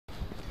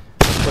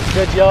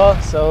What's good, y'all?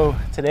 So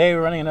today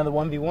we're running another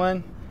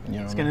 1v1.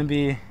 It's gonna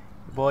be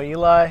boy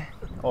Eli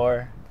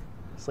or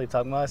Sleep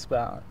Talk Must,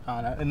 but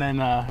I don't know. And then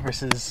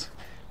versus,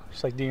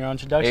 just like do your own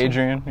introduction.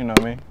 Adrian, you know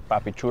me,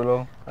 Papi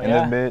Chulo,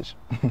 and this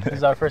bitch. This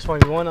is our first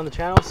 1v1 on the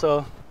channel,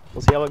 so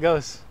we'll see how it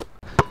goes.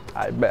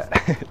 I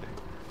bet.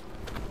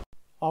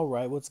 All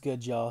right, what's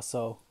good, y'all?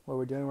 So what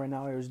we're doing right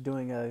now is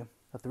doing a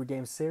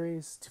 3-game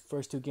series.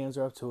 First 2 games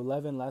are up to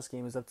 11. Last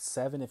game is up to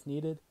 7 if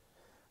needed.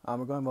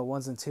 We're going by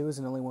 1s and 2s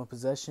and only 1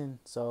 possession.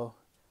 So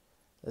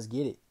let's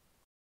get it.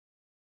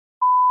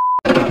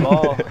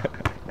 Ball.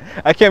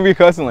 I can't be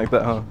cussing like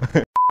that, huh?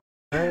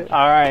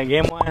 All right,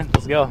 game 1.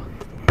 Let's go.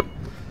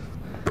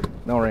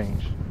 No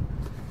range.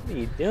 What are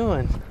you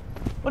doing?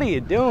 What are you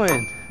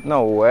doing?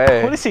 No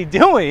way. What is he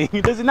doing?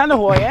 Does he not know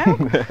who I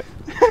am?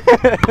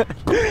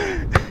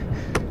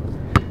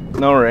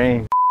 No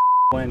range.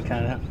 One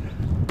kind of.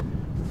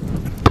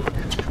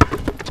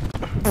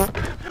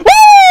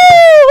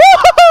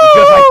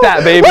 Just like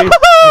that, baby.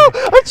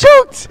 I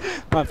choked.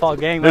 My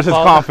fault, gang. This is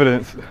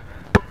confidence.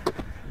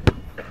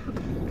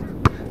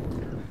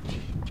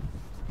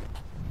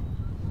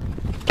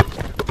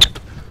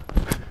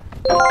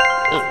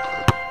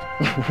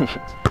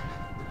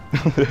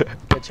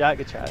 Good shot,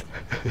 good shot.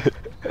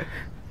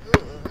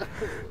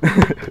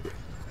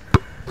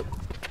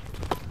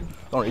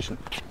 Don't reach.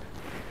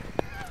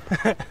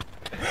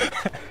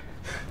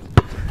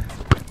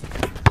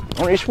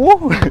 Don't reach.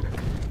 Woo.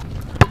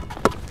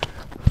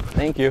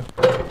 Thank you.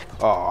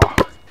 Oh,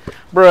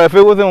 bro, if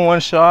it wasn't 1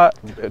 shot,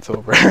 it's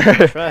over.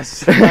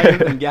 Trust. Not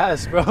even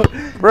gas, bro.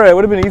 Bro, it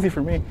would have been easy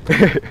for me.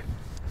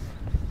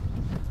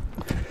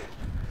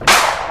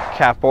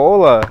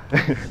 Capola.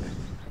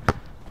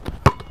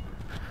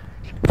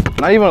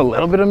 Not even a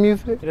little bit of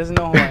music. He doesn't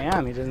know who I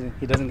am. He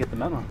doesn't get the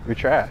memo. You're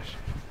trash.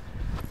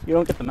 You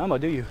don't get the memo,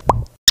 do you?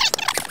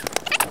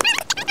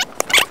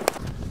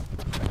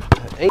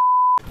 Hey.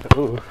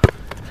 Ooh.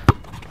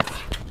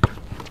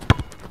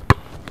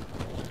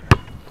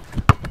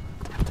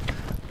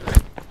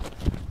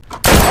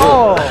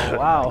 Oh,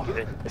 wow.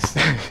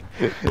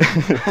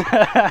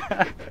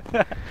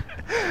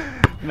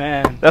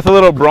 Man. That's a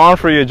little brawn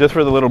for you, just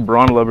for the little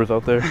brawn lovers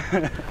out there.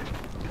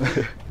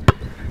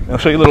 I'll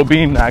show you a little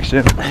bean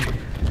action.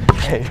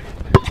 Hey.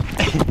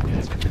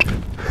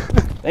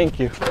 Thank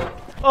you.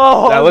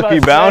 Oh, that lucky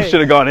bounce should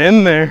have gone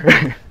in there.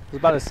 I was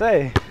about to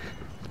say.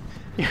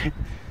 It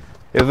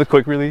was a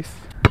quick release.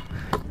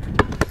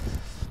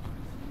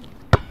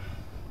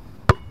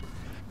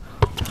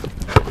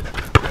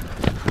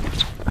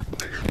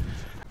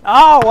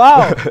 Oh,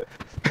 wow.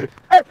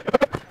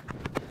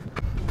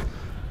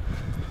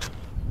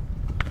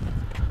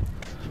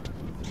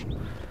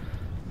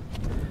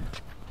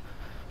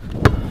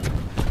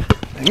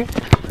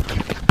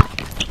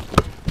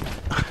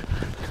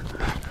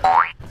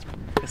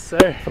 Yes,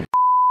 sir.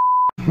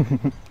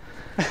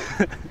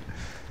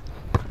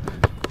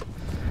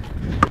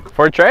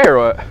 For a tray or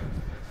what?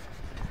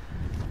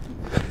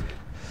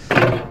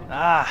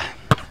 Ah.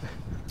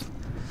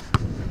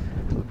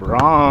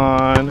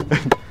 LeBron.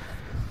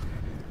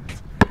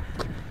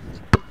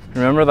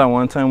 Remember that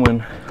one time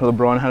when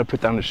LeBron had to put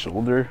down his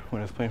shoulder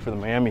when he was playing for the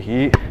Miami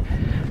Heat?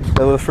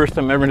 That was the first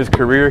time ever in his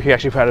career he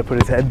actually had to put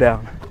his head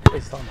down.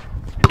 It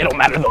don't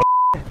matter though.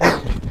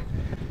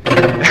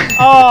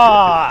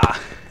 Ah.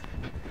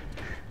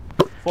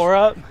 4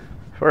 up.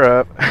 4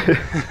 up.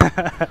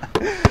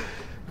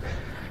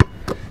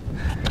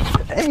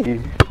 Hey.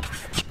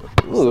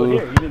 Still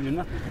here. You didn't do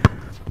nothing.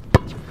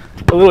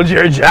 A little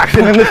Jared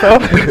Jackson in this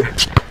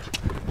house.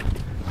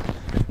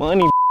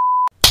 Money.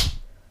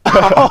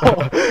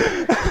 Oh.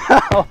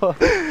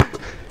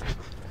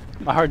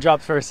 My heart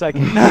dropped for a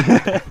second.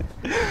 I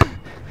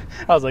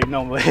was like,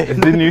 no way. It's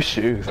the new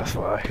shoes, that's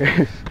why.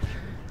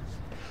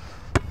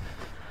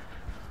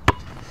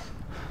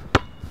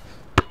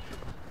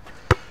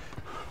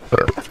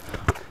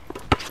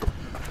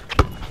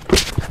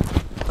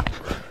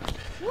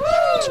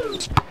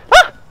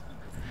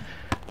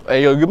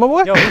 Hey, yo, good, my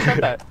boy. Yo, who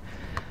shot that?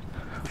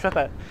 Who shot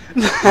that?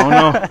 I don't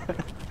know.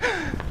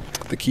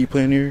 The key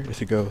plan here is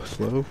to go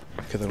slow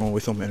because I don't want to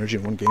waste all my energy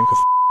in one game.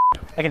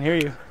 I can hear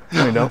you.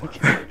 No, you don't.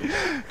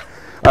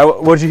 All right,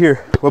 what'd you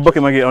hear? What book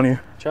am I getting on you?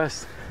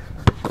 Trust.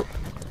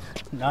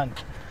 None.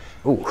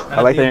 Ooh,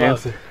 I like that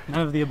answer.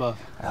 None of the above.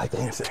 I like the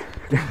answer.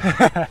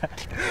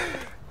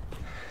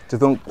 Just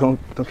don't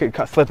get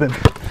caught slipping.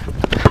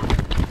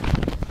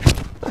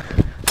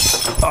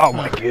 Oh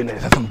my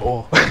goodness, that's some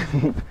bull.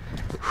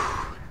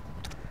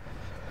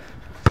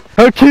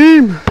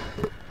 Hakeem!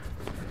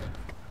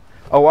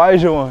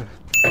 Elijah one.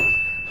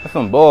 That's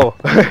some bull.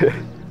 Is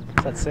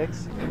that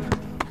 6?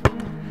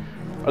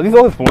 Are these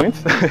all his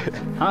points?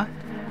 Huh?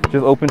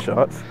 Just open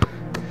shots.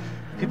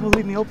 People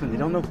leave me open. They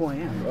don't know who I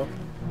am, bro.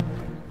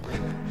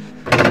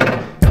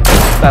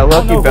 That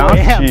lucky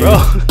bounce cheese. Bro.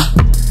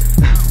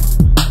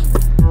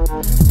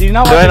 Do you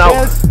not watch the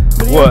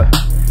video? What?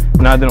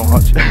 No, I didn't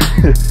watch.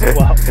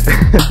 Wow.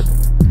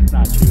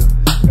 Not true.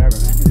 Forever,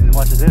 man. He didn't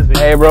watch his video.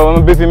 Hey, bro,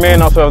 I'm a busy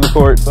man. Also have the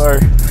court.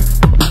 Sorry.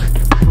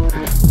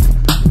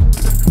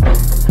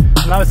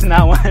 I'm not missing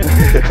that one. I'm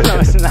not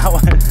missing that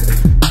one.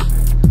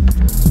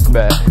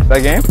 Bad.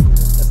 That game?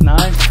 That's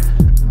 9.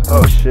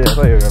 Oh shit, I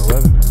thought you were at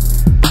 11.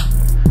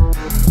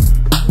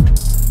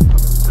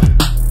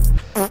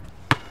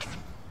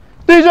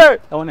 DJ!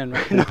 That one in,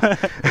 right?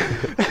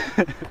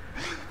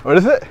 What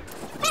is it?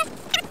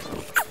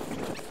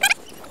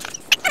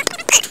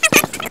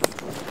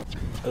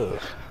 Ugh.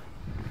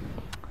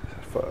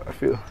 Fuck, I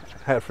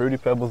had Fruity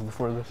Pebbles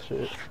before this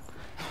shit.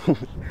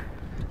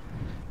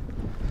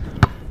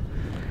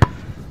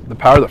 The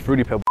power of the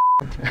Fruity Pebbles.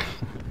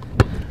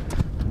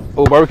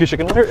 Oh, barbecue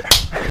chicken alert.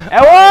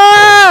 And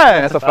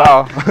one! That's a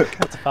foul.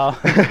 That's a foul.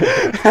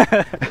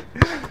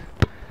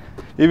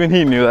 Even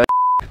he knew that.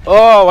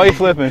 Oh, why are you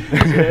flipping?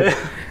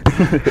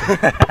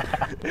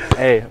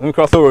 Hey, let me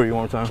cross over you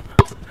one more time.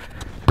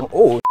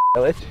 Oh, you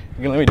gonna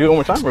let me do it one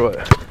more time or what?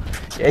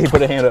 Yeah, he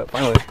put a hand up,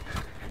 finally.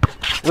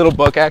 Little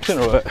buck action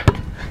or what?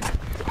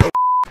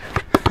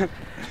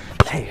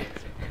 Hey.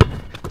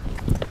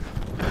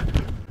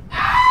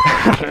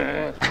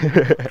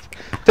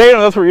 Tatum,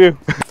 that's for you.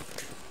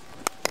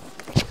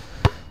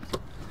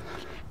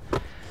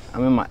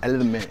 I'm in my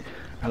element.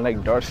 I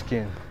like dark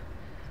skin.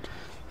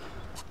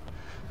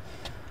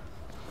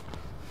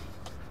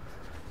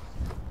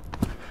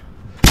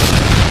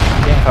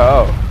 Yeah.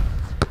 Oh.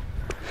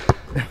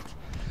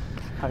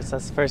 Alright, so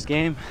that's the first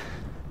game.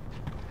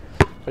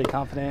 Pretty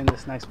confident in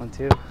this next one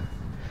too.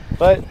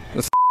 But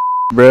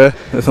Bruh,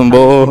 that's some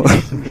bull.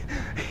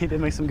 he did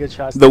make some good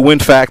shots. The win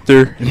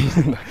factor.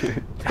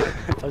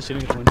 I was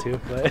shooting at one too,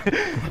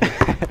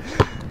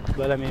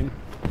 but I mean,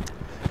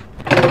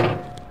 I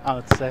don't know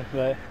what to say,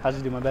 but I'll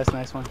just do my best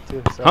next one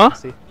too. So Huh? we'll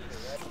see.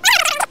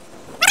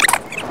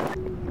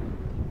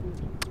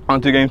 On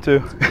to game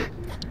 2.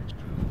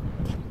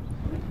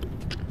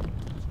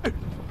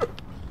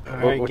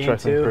 Alright, we'll game try 2.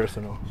 something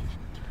personal.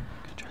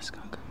 Good try,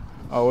 skunk.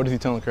 Oh, what is he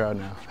telling the crowd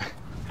now?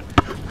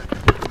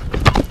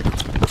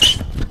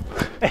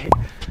 Hey.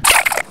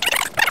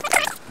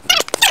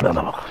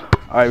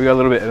 Alright, we got a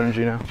little bit of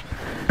energy now.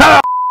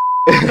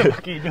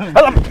 What are you doing?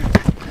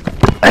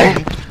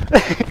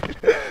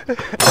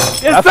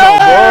 Yes, That's sir!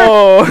 a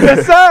ball.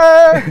 Yes,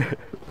 sir!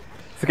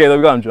 It's okay, though,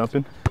 we got him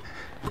jumping.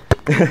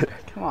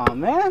 Come on,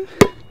 man.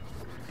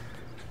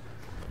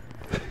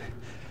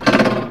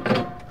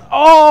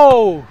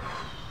 Oh!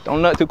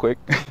 Don't nut too quick.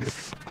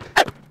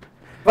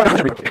 I'll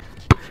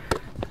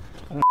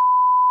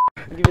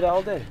give you that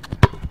all day.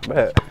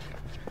 Bet.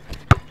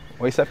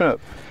 Why you stepping up?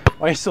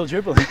 Why are you still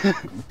dribbling?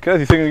 Because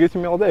he's still gonna get to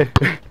me all day.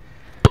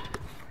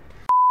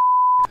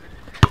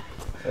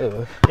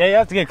 Yeah, you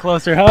have to get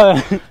closer, huh?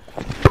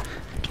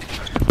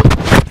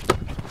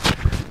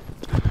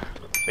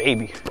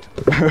 Baby.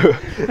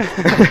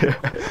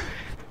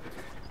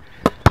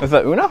 Is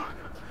that Uno?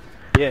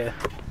 Yeah.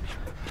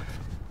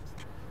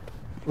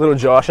 Little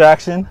Josh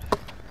action.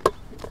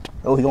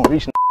 Oh, he don't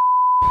reach.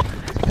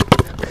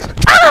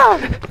 Ah!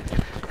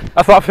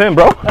 That's off him,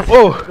 bro.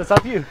 Whoa. That's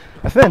up you.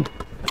 That's in.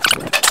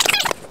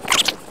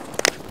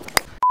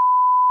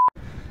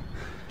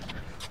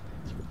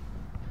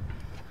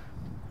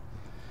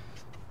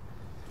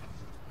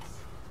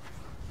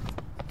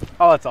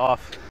 Oh, it's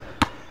off.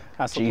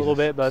 I slipped a little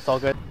Jesus. bit, but it's all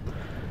good.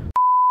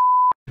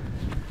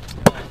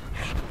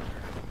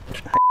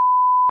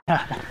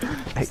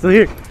 Still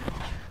here.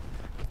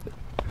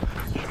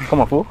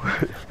 Come on, fool.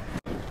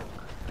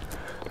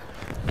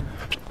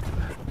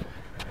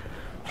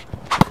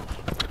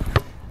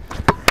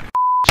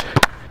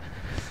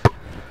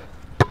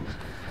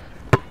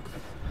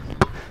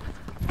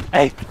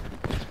 Hey,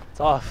 it's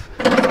off.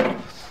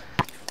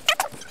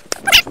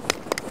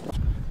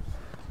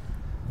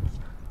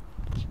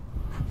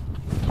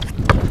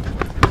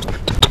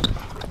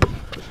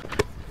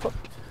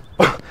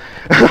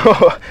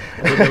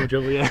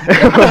 Dribble, yeah.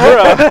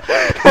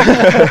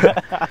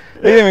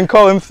 He didn't even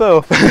call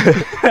himself.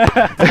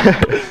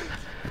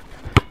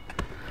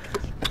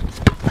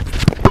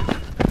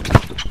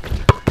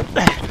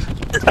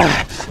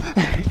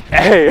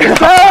 Hey,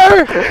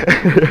 sir!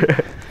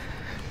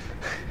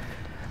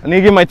 I need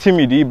to get my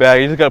Timmy D back.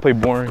 You just gotta play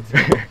boring.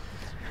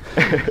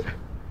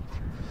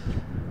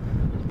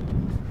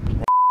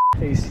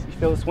 Hey, you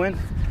feel this win?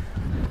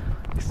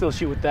 You still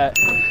shoot with that.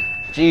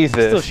 Jesus.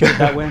 Still shoot with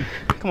that win.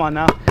 Come on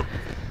now.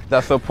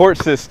 That support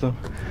system.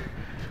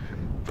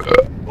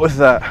 What's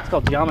that? It's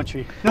called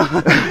geometry. Come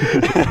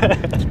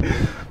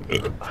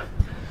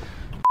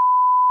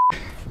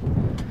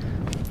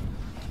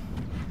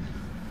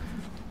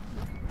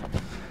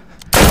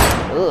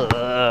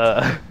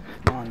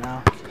on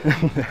now.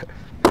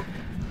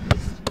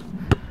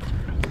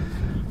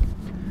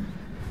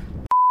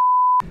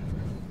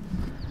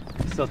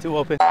 Still too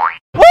open.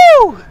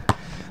 Woo!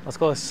 That was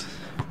close.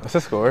 What's the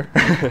score?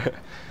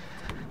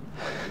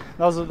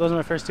 Those are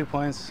my first 2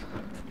 points.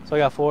 So I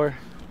got 4.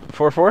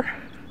 4-4?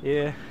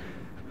 Yeah.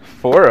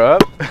 4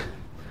 up.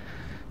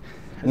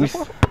 Is it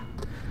 4?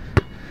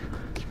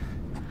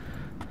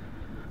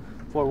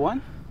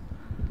 4-1?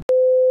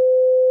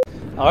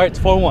 All right, it's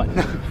 4-1.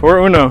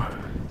 4-1.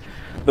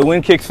 The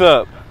wind kicks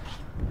up.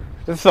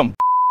 This is some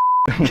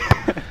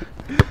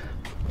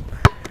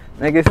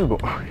I guess it's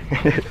boring.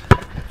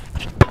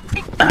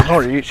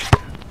 Don't reach.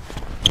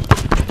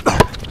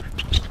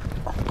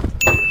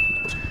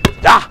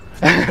 Ah!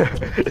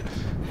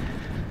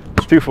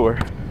 2-4.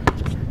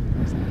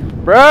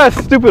 Bruh,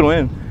 stupid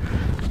win.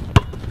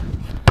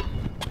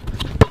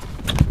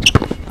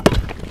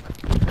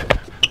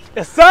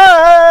 Yes,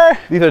 sir!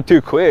 These are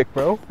too quick,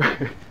 bro.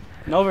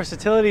 No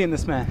versatility in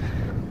this man.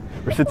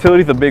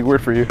 Versatility is a big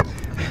word for you.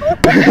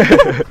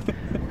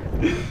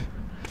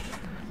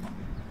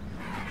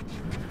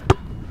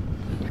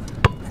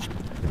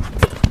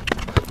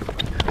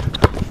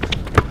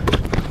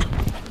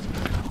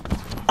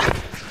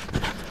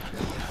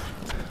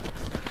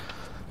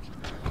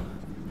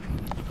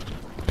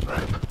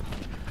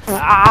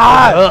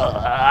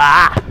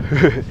 Ah!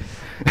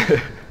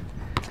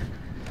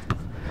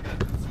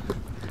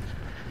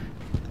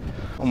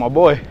 Oh, my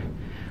boy,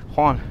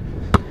 Juan.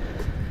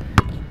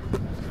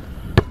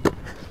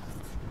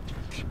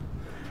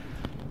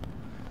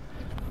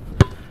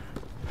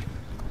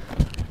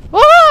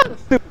 Ah!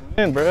 Stupid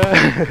win, bro.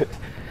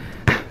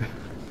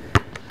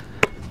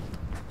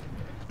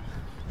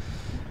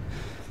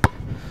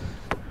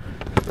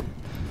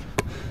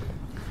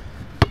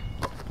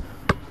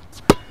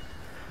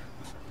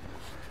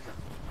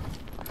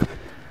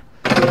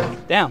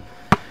 Damn.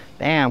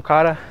 Damn,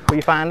 Carter, where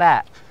you find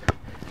that?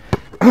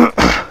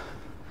 I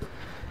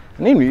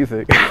need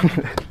music.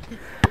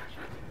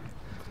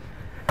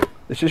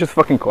 This shit's just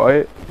fucking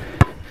quiet.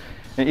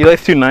 And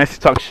Eli's too nice to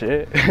talk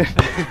shit.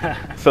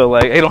 So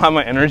like, I don't have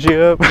my energy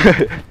up.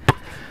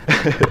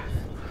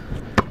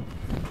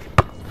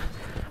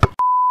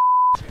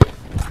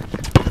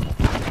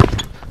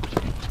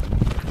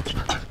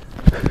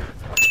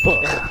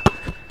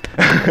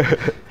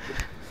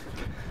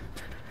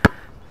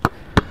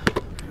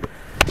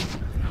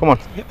 Come on.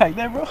 Get back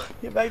there, bro.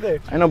 Get back there.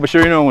 I know, but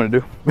sure you know what I'm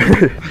gonna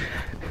do.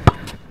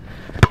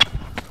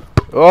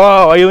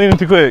 Oh, are you leaning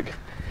too quick?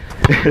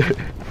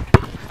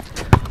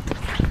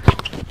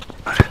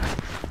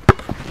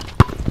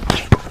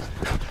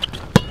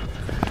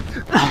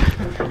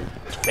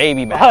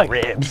 Baby back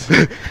ribs.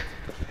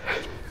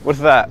 What's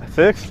that?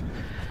 6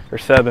 or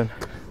 7?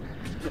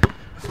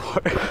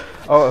 4.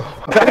 Oh.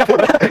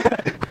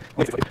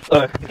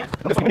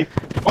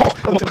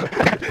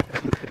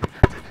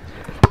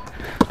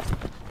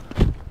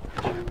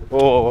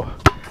 Oh,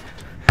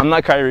 I'm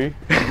not Kyrie.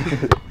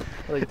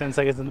 Like 10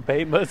 seconds in the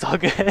paint, but it's all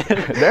good.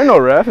 There are no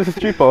refs. It's a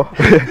street ball.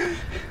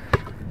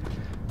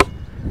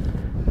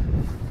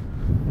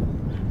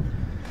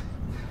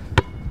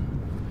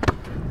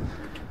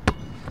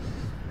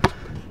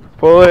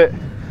 Pull it.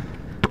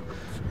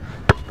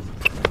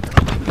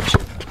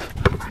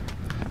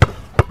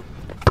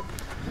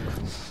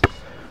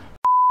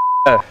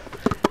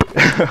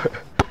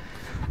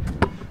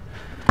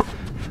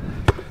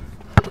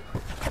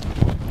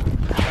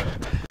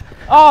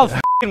 Oh,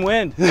 f***ing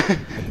wind.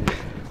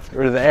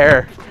 We're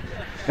there.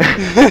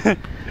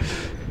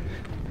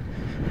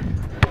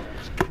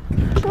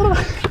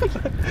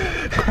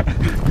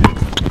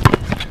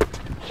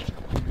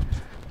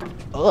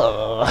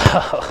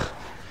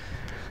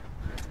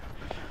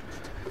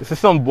 This is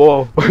some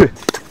bull.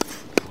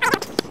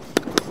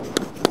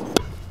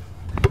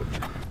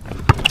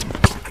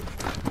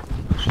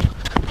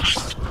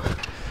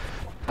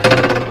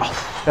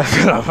 That's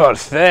what I'm about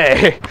to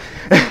say.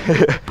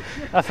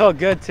 That felt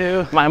good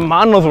too. My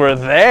manos were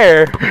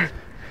there.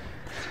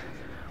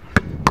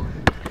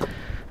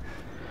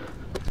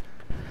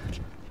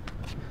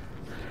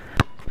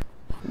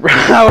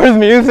 Where's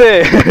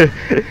music?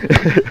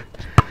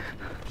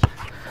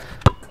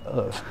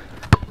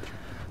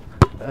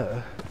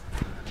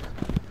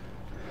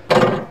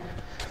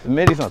 The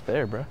midi's not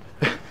there, bro.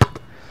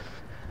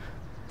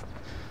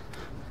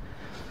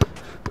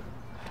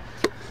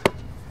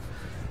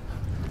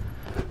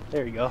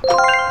 There you go.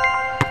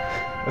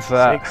 What's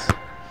that?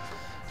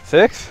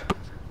 6?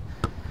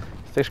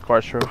 6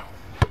 quattro.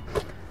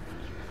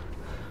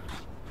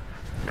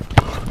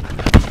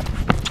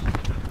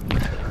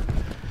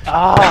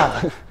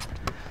 Ah.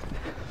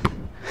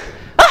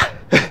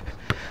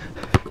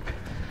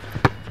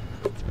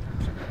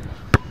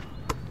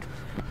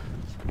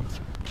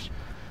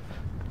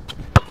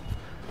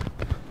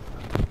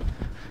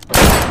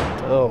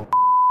 Oh.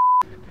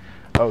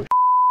 Oh.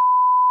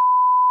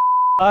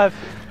 5.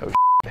 Oh.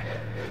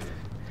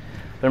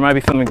 There might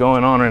be something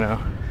going on right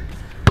now.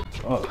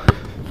 Oh.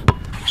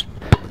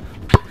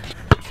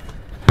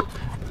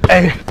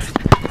 Hey.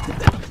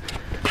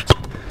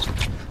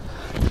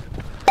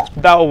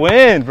 That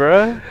wind,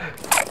 bruh.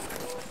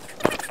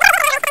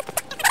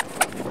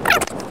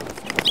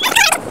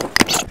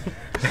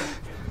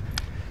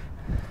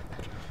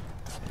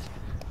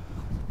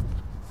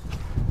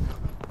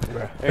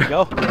 There you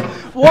go.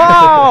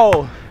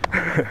 Wow!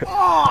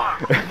 Oh.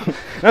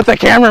 Not the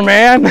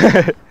cameraman.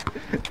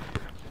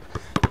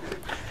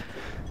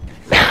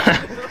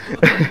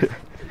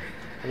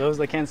 For those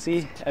that can't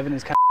see, Evan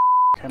is kind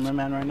of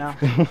cameraman right now.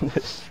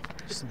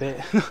 Just a bit.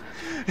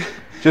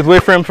 Just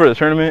wait for him for the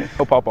tournament.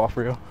 He'll pop off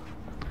for you.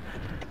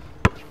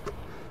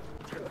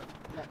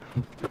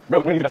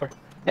 Bro,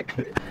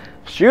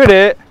 shoot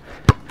it.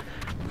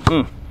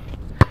 I'm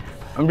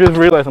just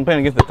realized I'm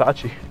playing against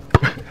Itachi.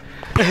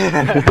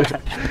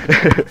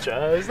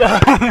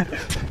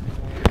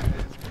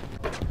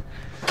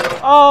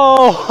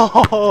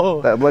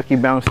 Oh! That lucky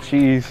bounce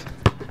cheese.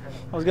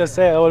 I was gonna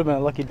say that would have been a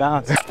lucky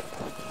bounce.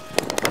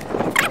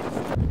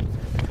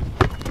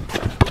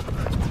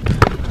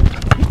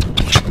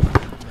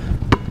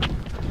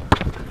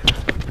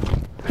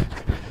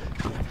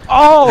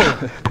 Oh!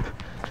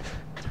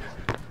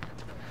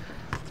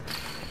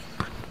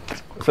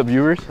 What's up,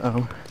 viewers?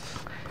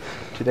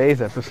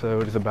 Today's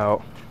episode is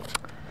about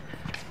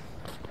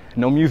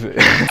no music.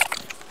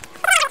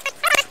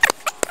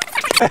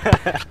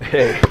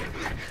 Hey.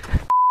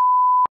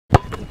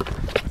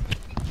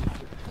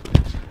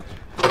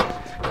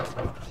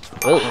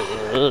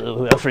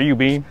 That's for you,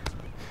 Bean.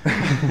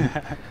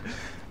 Kind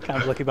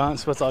of lucky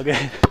bounce, but it's all good.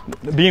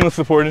 Bean was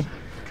supporting.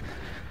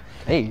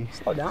 Hey.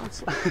 Slow down.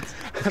 It's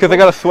because I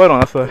got a sweat on.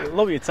 That's why.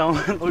 Lower your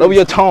tone. Lower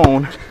your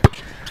tone.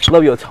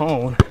 Lower your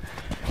tone.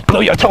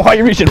 Lower your tone. How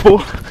you reaching,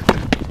 fool?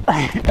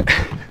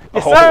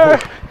 Yes, sir.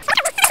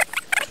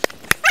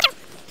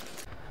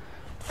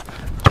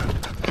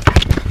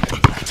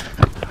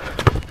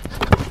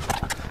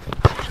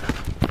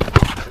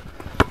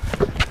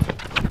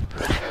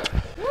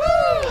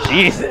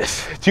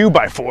 Jesus,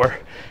 2x4.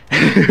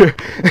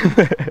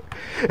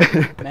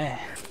 Man.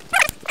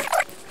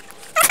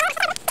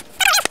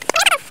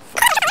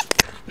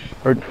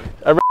 Or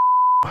I read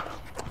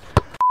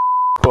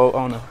quote.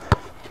 Oh no.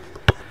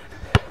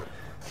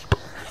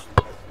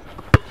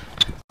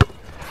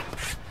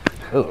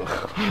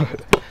 Ugh.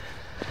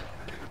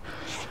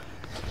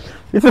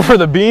 This is for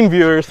the Bean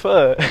viewers.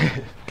 Fuck.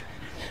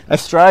 I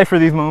strive for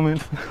these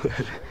moments.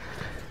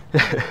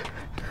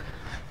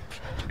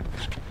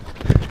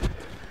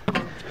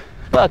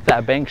 Fuck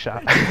that bank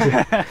shot.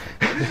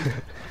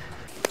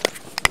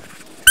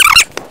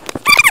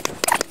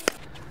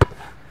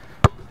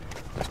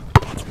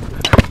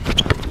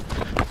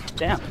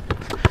 Damn.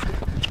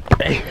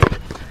 Hey.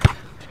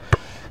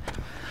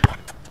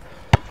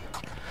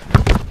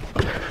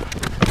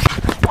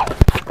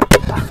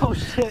 Oh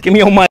shit. Give me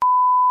your mic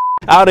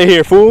out of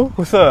here, fool.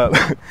 What's up?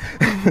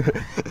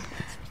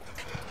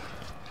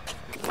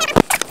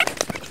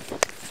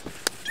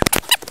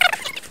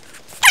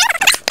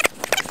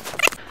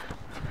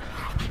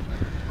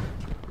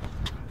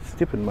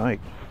 Stupid mic.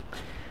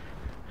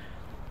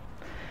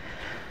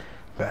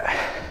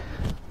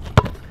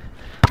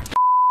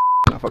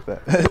 No, fuck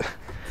that.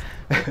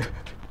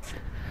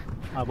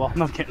 My ball.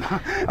 No kidding.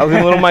 I was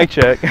in a little mic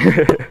check.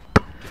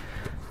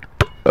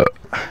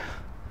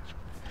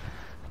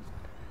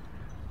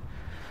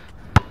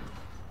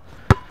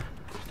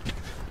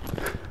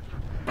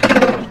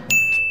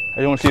 I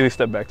don't want to see if they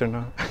step back there or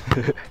not.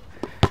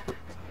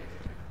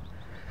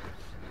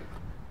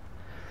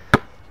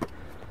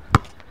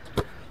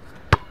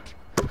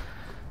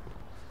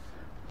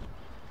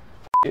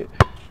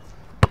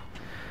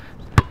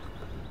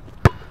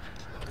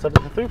 What's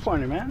up with the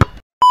 3-pointer, man?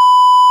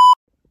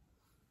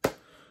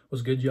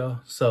 What's good,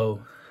 y'all?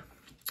 So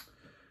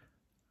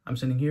I'm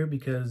sitting here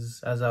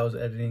because as I was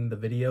editing the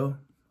video,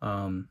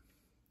 it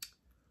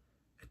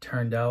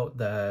turned out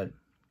that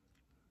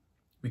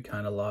we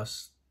kind of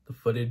lost the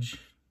footage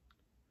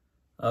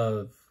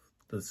of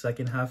the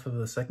second half of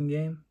the second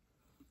game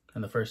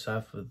and the first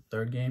half of the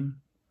third game.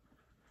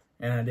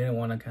 And I didn't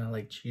want to kind of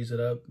like cheese it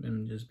up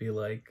and just be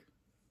like,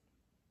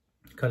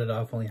 cut it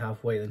off only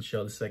halfway, then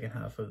show the second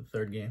half of the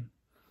third game.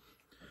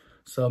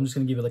 So I'm just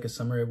going to give you like a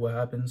summary of what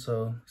happened.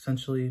 So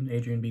essentially,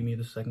 Adrian beat me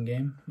the second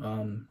game.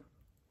 Kind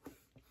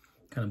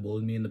of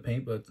bullied me in the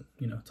paint, but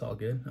you know, it's all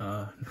good.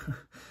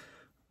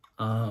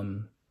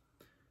 And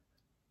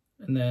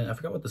then I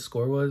forgot what the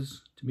score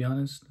was, to be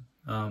honest.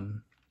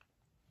 But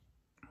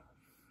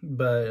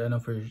I know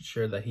for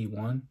sure that he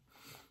won.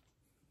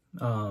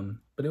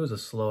 But it was a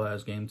slow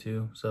ass game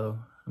too. So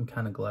I'm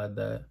kind of glad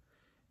that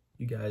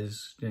you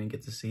guys didn't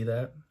get to see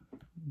that.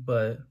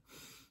 But,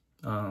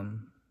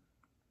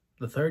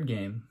 the third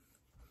game,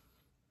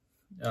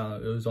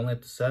 it was only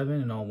up to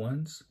 7 and all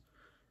ones,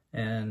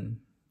 and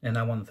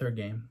I won the third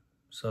game.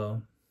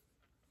 So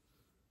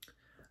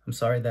I'm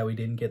sorry that we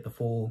didn't get the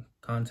full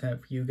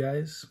content for you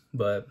guys,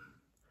 but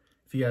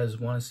if you guys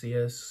want to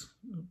see us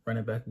run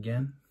it back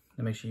again,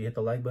 then make sure you hit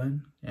the like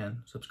button and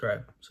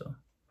subscribe. So,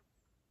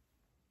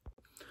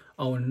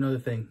 oh, and another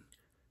thing,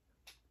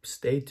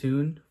 stay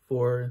tuned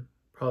for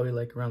probably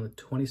like around the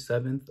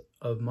 27th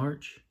of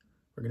March.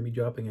 We're gonna be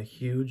dropping a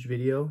huge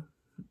video,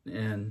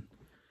 and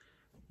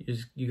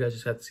you guys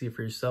just have to see it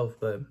for yourself.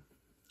 But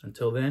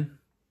until then,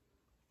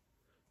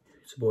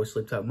 it's your boy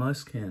Sleep Talk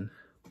Musk, and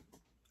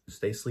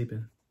stay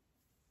sleeping.